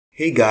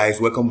Hey guys,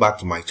 welcome back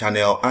to my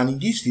channel, and in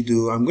this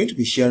video I'm going to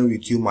be sharing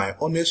with you my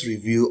honest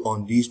review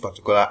on this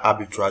particular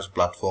arbitrage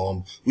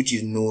platform, which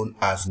is known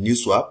as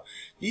Neswap.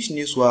 This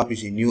Neswap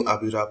is a new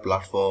arbitrage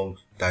platform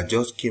that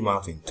just came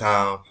out in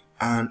town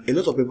and a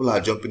lot of people are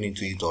jumping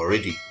into it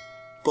already.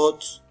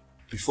 But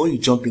before you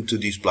jump into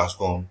this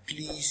platform,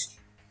 please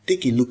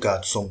take a look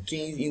at some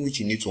things in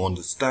which you need to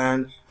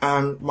understand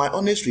and my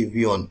honest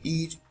review on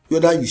it,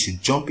 whether you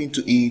should jump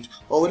into it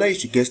or whether you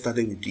should get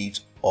started with it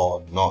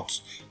or not.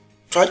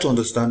 Try to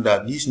understand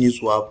that this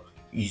Neswap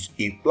is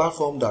a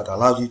platform that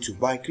allows you to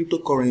buy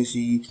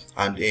cryptocurrency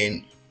and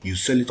then you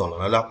sell it on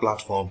another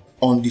platform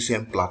on the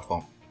same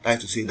platform. That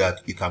is to say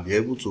that you can be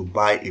able to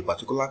buy a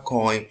particular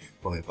coin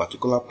from a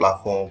particular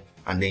platform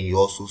and then you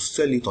also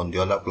sell it on the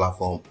other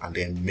platform and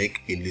then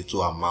make a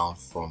little amount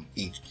from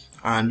it.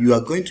 And you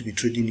are going to be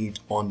trading it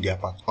on their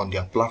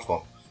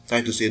platform. That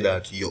is to say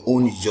that your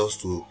own is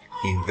just to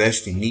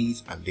invest in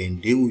it and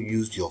then they will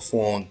use your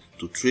phone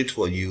to trade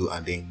for you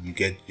and then you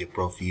get the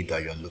profit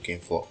that you're looking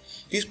for.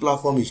 This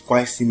platform is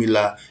quite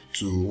similar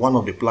to one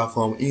of the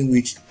platforms in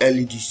which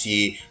early this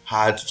year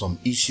had some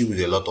issue with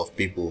a lot of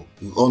people.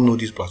 We all know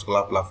this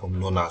particular platform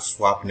known as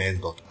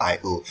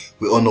swapnest.io.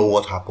 We all know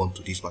what happened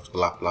to this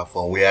particular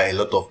platform where a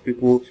lot of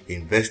people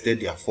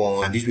invested their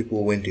funds and these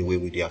people went away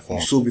with their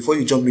funds. So before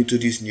you jump into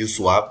this new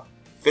swap,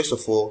 first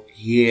of all,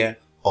 hear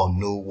or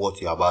know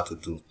what you're about to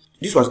do.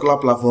 This particular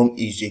platform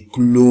is a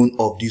clone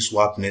of this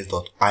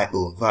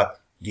swapnest.io. In fact,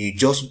 they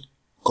just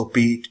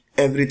copied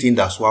everything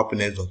that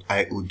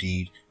swapnest.io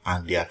did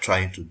and they are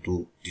trying to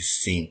do the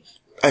same.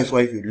 That's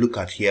why if you look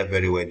at here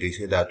very well, they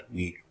say that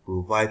we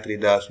provide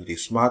traders with a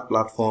smart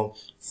platform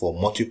for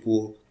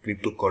multiple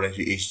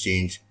cryptocurrency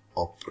exchange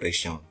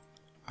operation.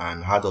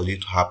 And how does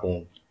it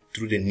happen?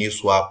 Through the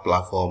Neswap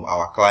platform,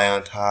 our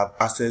clients have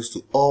access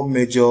to all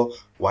major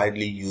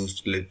widely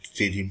used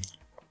trading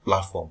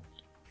platforms.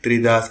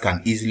 Traders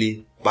can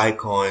easily buy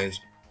coins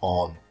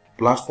on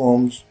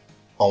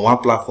one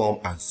platform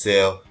and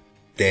sell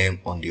them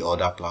on the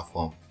other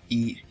platform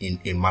in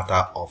a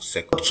matter of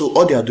seconds. So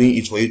all they are doing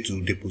is for you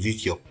to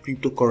deposit your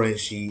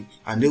cryptocurrency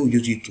and they will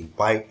use it to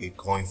buy a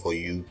coin for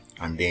you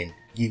and then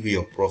give you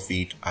your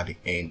profit at the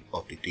end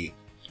of the day.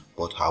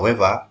 But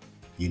however,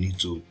 you need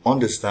to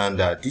understand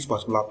that this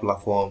particular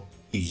platform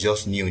is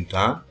just new in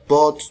town,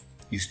 but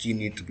you still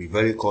need to be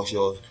very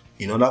cautious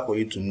in order for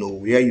you to know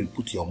where you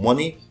put your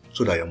money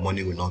so that your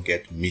money will not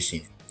get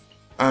missing.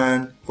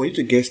 And for you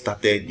to get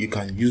started, you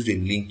can use the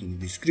link in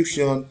the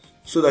description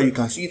so that you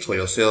can see it for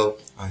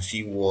yourself and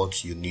see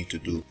what you need to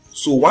do.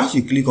 So once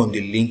you click on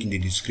the link in the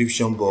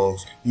description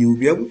box, you will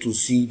be able to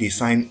see the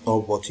sign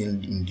up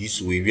button in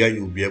this way where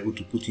you will be able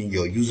to put in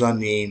your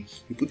username,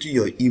 you put in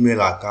your email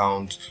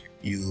account,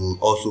 you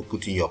also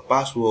put in your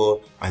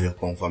password and your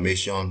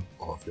confirmation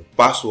of your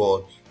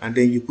password, and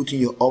then you put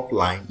in your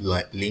upline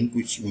link,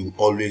 which will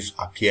always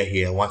appear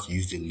here once you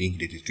use the link in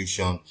the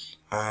description,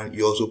 and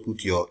you also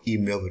put your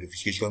email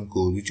verification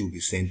code, which will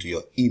be sent to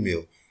your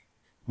email.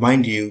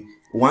 Mind you,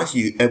 once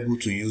you're able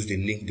to use the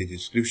link in the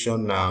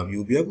description now,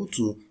 you'll be able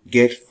to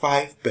get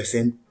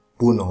 5%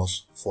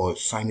 bonus for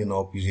signing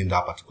up using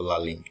that particular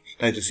link.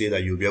 That is to say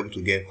that you'll be able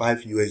to get 5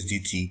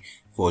 USDT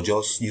for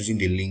just using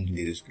the link in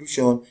the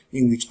description,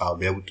 in which I'll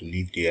be able to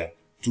leave there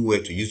to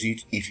where to use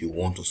it if you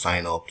want to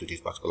sign up to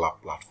this particular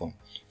platform.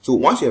 So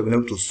once you have been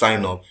able to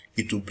sign up,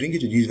 it will bring you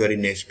to this very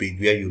next page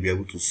where you'll be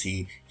able to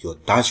see your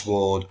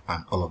dashboard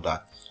and all of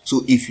that.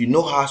 So if you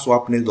know how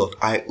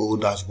swapnest.io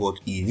dashboard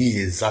is, this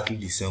is exactly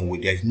the same way.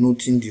 There's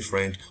nothing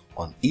different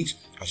on it.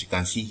 As you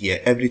can see here,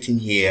 everything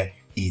here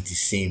is the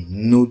same,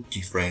 no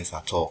difference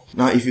at all.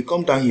 Now if you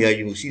come down here,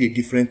 you will see the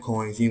different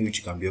coins in which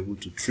you can be able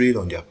to trade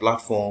on their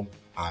platform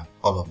and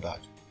all of that.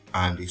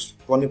 And the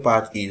funny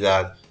part is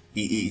that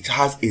it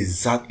has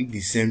exactly the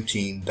same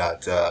thing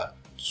that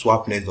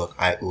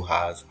swapnest.io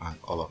has and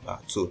all of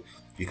that. So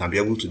you can be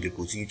able to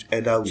deposit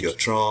either with your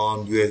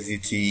Tron,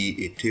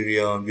 USDT,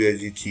 Ethereum,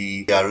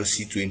 USDT,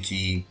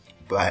 ERC20,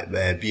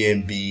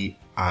 BNB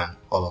and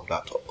all of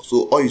that.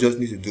 So all you just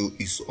need to do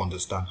is to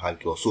understand how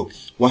it works. So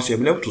once you've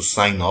been able to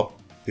sign up,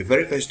 the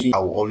very first thing I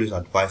will always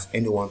advise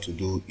anyone to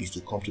do is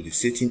to come to the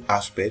setting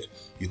aspect.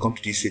 You come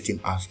to this setting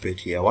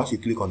aspect here. Once you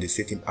click on the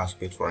setting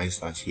aspect, for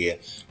instance here,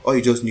 all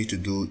you just need to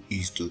do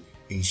is to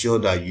ensure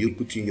that you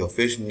put in your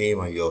first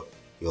name and your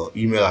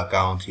email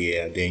account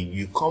here. Then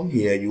you come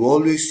here, you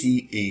always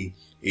see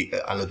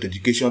an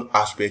authentication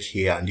aspect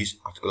here in this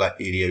particular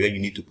area where you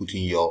need to put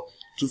in your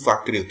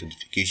two-factor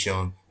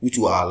authentication, which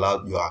will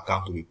allow your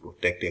account to be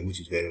protected, which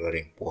is very,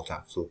 very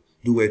important. So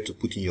do well to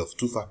put in your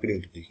two-factor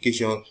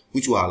authentication,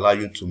 which will allow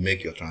you to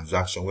make your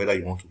transaction, whether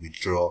you want to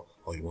withdraw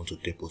or you want to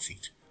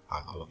deposit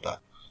and all of that.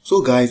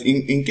 So guys,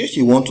 in case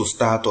you want to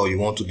start or you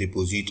want to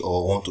deposit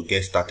or want to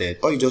get started,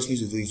 all you just need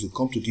to do is to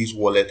come to this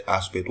wallet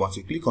aspect. Once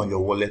you click on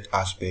your wallet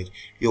aspect,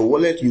 your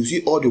wallet, you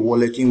see all the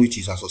wallet in which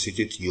is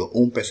associated to your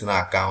own personal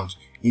account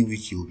in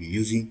which you will be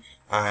using.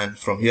 And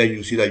from here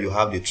you see that you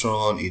have the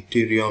Tron,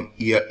 Ethereum,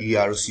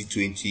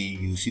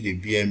 ERC20, you see the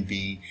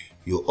BNB,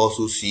 you'll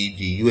also see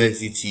the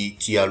USDT,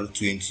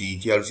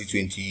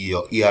 TRC20,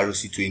 your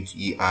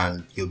ERC20,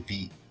 and your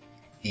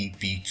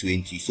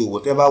BEP20. So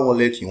whatever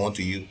wallet you want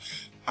to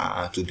use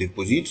to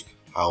deposit,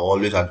 I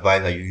always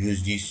advise that you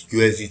use this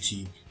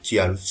USDT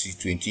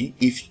TRC20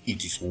 if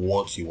it is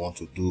what you want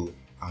to do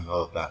and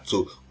all of that.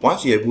 So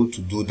once you're able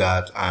to do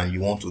that and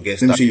you want to get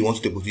started, say you want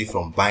to deposit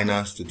from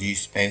Binance to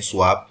this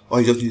Neswap,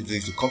 all you just need to do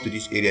is to come to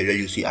this area where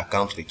you see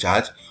account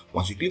recharge.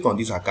 Once you click on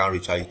this account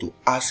recharge, it will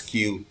ask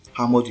you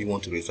how much you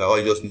want to recharge. All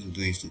you just need to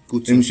do is to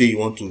put, let me say you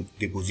want to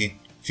deposit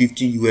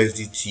 50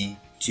 USDT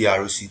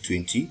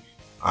TRC20,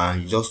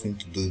 and you just need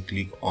to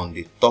click on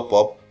the top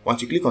up.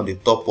 Once you click on the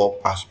top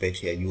up aspect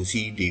here, you will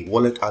see the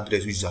wallet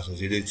address which is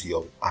associated to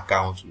your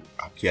account will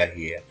appear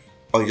here.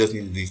 All you just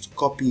need to do is to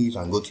copy it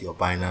and go to your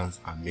Binance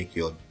and make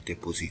your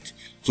deposit.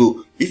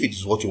 So if it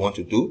is what you want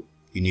to do,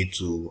 you need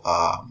to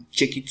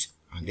check it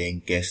and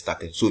then get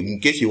started. So in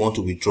case you want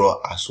to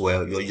withdraw as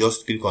well, you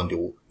just click on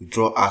the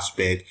withdraw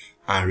aspect,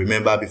 and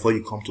remember, before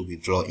you come to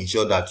withdraw,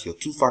 ensure that your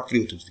two-factor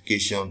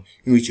authentication,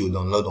 in which you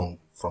will download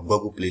from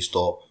Google Play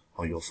Store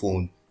on your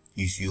phone,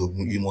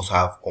 you must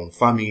have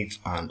confirmed it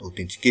and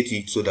authenticate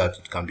it so that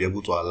it can be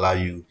able to allow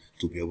you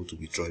to be able to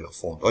withdraw your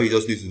funds. All you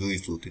just need to do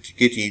is to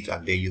authenticate it,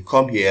 and then you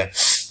come here,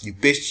 you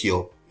paste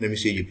your, let me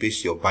say you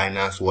paste your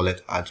Binance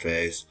wallet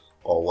address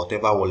or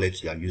whatever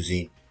wallet you are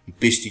using, you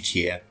paste it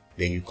here,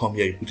 then you come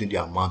here, you put in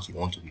the amount you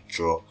want to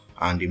withdraw,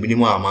 and the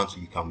minimum amount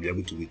you can be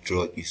able to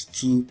withdraw is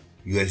 2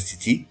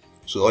 USDT.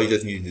 So all you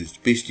just need to do is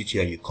paste it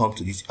here, you come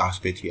to this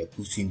aspect here,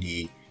 put in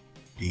the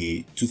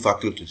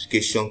two-factor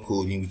authentication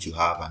code in which you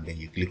have, and then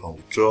you click on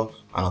withdraw,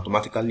 and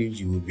automatically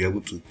you will be able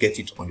to get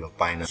it on your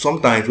Binance.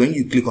 Sometimes when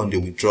you click on the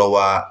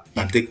withdrawal,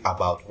 it take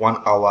about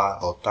 1 hour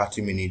or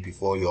 30 minutes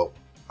before your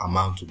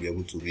amount to be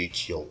able to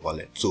reach your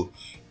wallet. So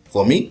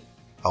for me,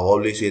 I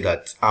always say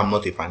that I'm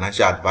not a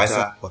financial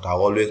advisor, but I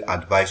always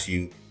advise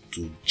you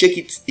to check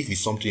it. If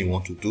it's something you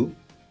want to do,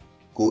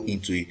 go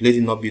into it. Let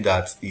it not be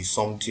that it's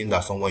something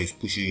that someone is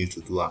pushing you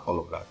to do and all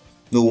of that.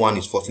 No one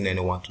is forcing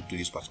anyone to do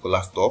this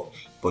particular stuff,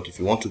 but if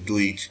you want to do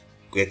it,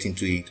 get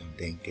into it and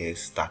then get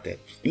started.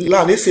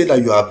 Now, let's say that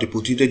you have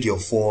deposited your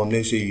fund.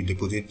 Let's say you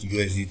deposit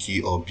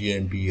USDT or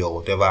BNB or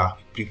whatever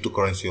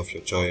cryptocurrency of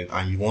your choice,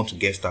 and you want to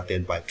get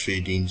started by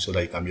trading so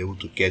that you can be able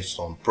to get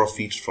some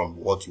profits from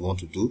what you want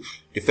to do.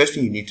 The first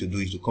thing you need to do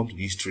is to come to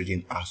this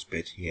trading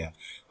aspect here.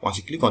 Once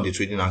you click on the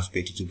trading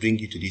aspect, it will bring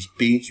you to this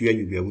page where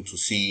you'll be able to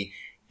see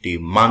the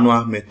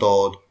manual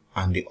method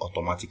and the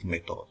automatic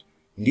method.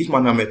 In this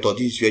manual method,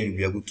 this is where you'll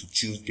be able to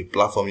choose the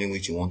platform in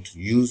which you want to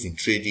use in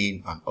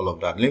trading and all of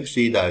that. Let me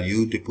say that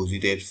you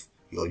deposited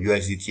your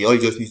USDT. All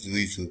you just need to do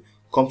is to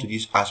come to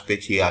this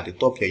aspect here at the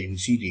top here. You will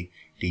see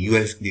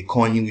the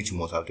coin in which you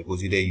must have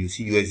deposited. You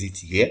see USDT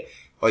here.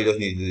 All you just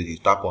need to do is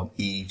tap on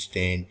it.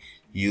 Then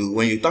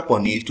when you tap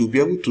on it, to be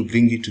able to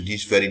bring you to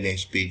this very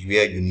next page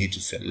where you need to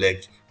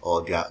select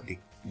or the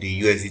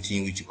USDT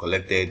in which you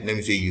collected. Let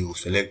me say you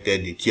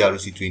selected the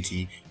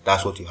TRC20,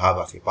 that's what you have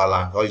as a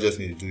balance. All you just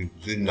need to do is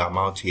put in the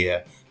amount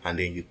here, and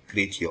then you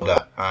create your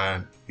order,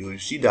 and you will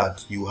see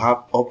that you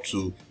have up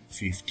to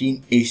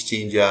 15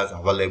 exchanges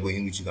available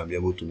in which you can be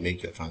able to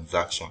make your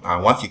transaction.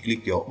 And once you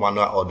click your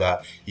manual order,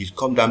 you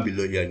come down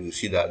below here, you will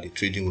see that the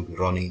trading will be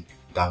running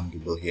down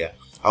below here.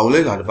 I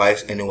always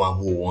advise anyone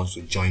who wants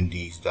to join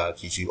this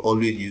that you should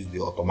always use the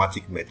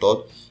automatic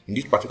method. In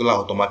this particular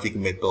automatic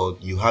method,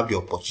 you have the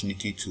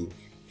opportunity to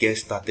get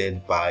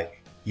started by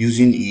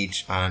using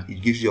it, and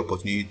it gives you the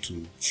opportunity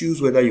to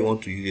choose whether you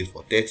want to use it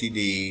for 30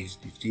 days,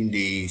 15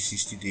 days,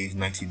 60 days,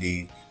 90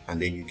 days,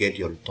 and then you get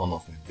your return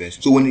of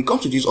investment. So when it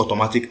comes to this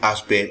automatic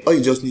aspect, all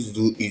you just need to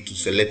do is to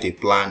select a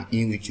plan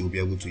in which you'll be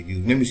able to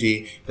use. Let me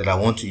say that I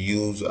want to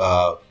use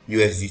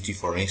USDT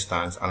for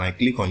instance, and I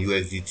click on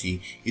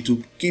USDT. It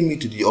will give me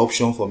to the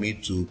option for me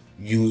to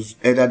use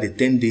either the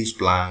 10 days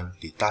plan,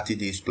 the 30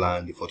 days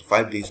plan, the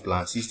 45 days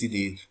plan, 60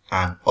 days,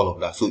 and all of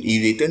that. So in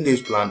the 10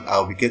 days plan,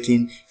 I'll be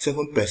getting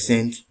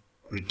 7%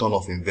 return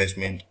of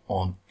investment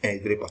on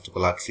every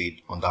particular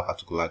trade on that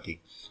particular day.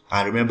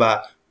 And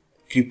remember,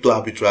 crypto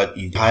arbitrage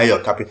is the higher your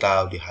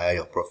capital, the higher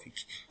your profit.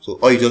 So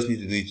all you just need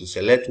to do is to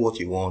select what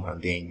you want,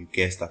 and then you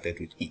get started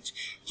with it.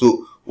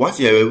 So once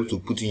you're able to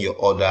put in your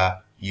order,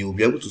 you'll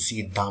be able to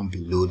see down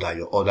below that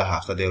your order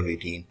has started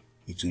reading.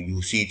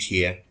 You see it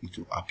here, it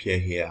will appear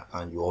here,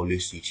 and you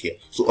always see it here.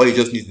 So all you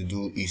just need to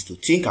do is to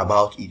think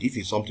about it. If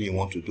it's something you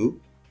want to do,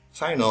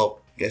 sign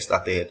up, get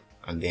started,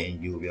 and then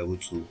you'll be able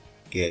to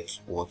get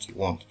what you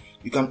want.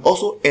 You can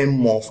also earn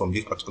more from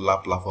this particular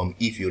platform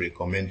if you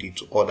recommend it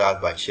to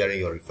others by sharing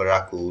your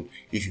referral code.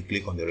 If you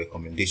click on the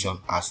recommendation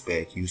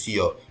aspect, you see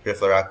your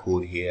referral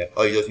code here.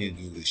 All you just need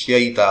to do is share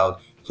it out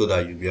so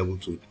that you'll be able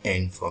to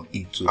earn from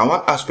it too. And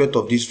one aspect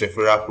of this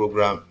referral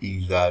program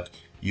is that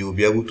you'll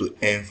be able to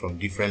earn from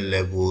different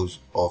levels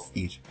of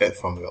it,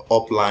 from your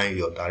upline,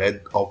 your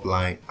direct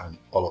upline, and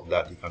all of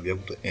that. You can be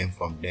able to earn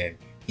from them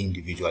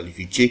individually. If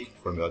you check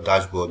from your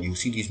dashboard, you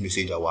see this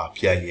message that will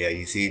appear here.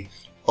 You see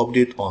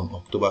update on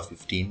October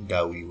 15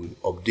 that we will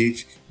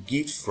update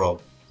gift from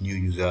new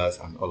users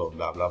and all of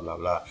that, blah blah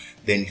blah.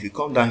 Then if you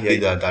come down here,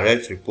 the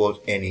direct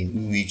report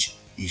earning, which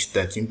is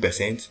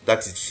 13%. That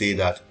is to say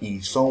that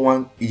if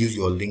someone uses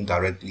your link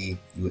directly,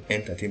 you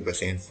earn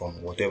 13%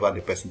 from whatever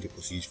the person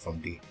deposits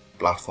from the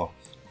platform.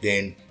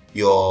 Then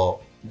your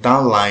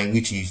downline,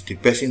 which is the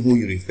person who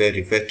you refer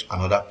to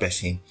another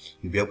person,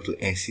 you'll be able to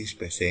earn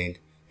 6%.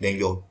 Then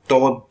your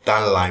third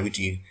downline, which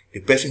is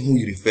the person who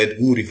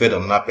referred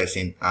another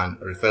person and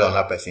referred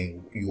another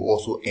person, you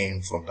also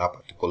earn from that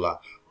particular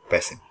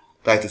person.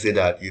 That is to say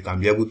that you can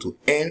be able to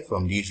earn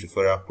from this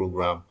referral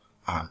program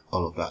and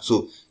all of that.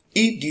 So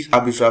if this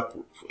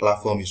arbitrage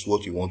platform is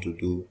what you want to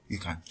do, you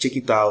can check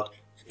it out,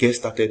 get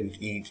started with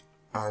it,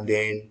 and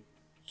then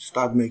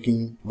start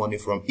making money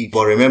from it.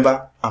 But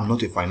remember, I'm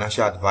not a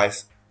financial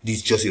advice. This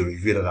is just a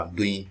review that I'm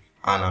doing,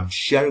 and I'm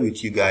sharing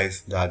with you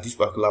guys that this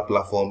particular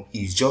platform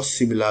is just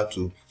similar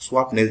to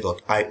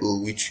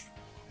swapnet.io, which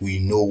we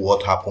know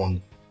what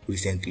happened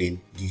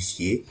recently this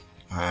year,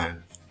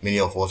 and many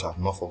of us have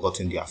not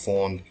forgotten their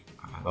fund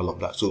and all of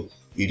that. So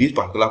if this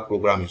particular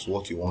program is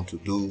what you want to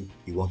do,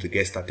 you want to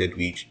get started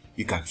with,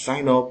 you can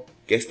sign up,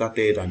 get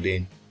started, and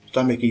then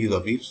start making use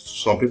of it.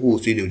 Some people will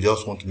say they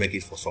just want to make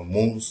it for some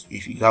months.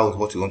 If that was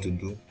what you want to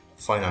do,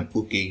 fine and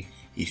okay.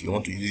 If you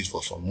want to use it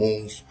for some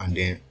months and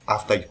then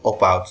after you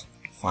opt out,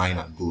 fine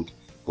and good.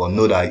 But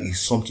know that it's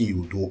something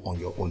you will do on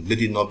your own. Let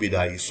it not be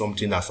that it's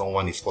something that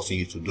someone is forcing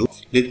you to do.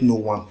 Let no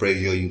one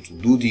pressure you to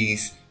do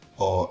this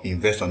or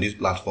invest on this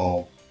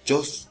platform.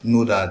 Just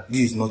know that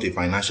this is not a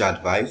financial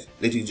advice.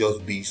 Let it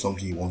just be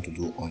something you want to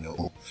do on your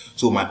own.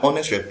 So my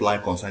honest reply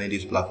concerning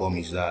this platform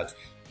is that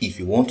if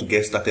you want to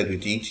get started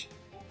with it,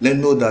 let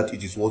know that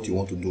it is what you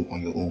want to do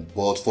on your own.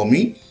 But for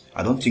me,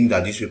 I don't think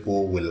that these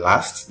people will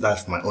last.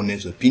 That's my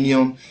honest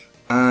opinion.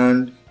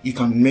 And you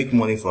can make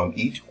money from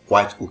it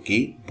quite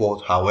okay.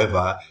 But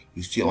however,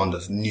 you still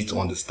need to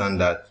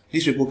understand that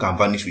these people can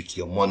vanish with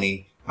your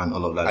money and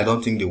all of that. I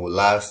don't think they will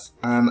last.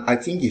 And I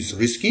think it's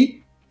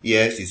risky.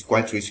 Yes, it's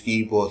quite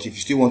risky, but if you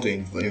still want to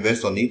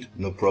invest on it,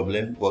 no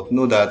problem. But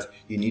know that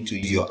you need to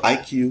use your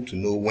IQ to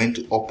know when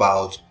to opt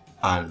out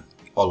and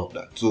all of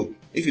that. So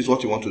if it's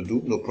what you want to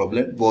do, no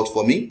problem. But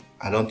for me,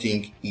 I don't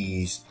think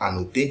it's an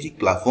authentic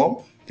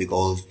platform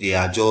because they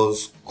are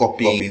just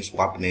copying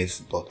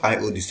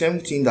swapnet.io. The same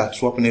thing that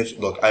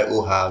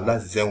swapnet.io have,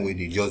 that's the same way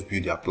they just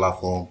build their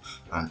platform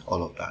and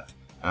all of that.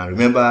 And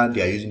remember,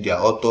 they are using their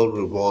auto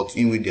robots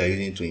in which they are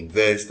using to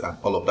invest and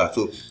all of that.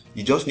 So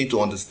you just need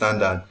to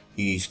understand that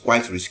it's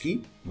quite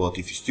risky, but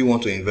if you still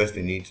want to invest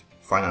in it,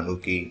 fine and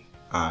okay,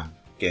 and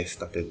get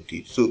started with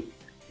it. So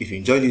if you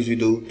enjoyed this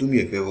video, do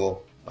me a favor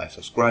by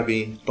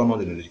subscribing, turn on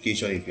the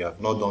notification if you have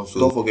not done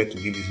so. Don't forget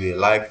to give this video a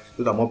like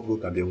so that more people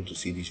can be able to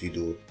see this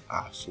video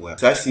as well.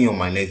 So I see you on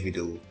my next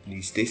video.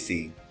 Please stay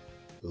safe.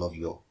 Love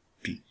you all.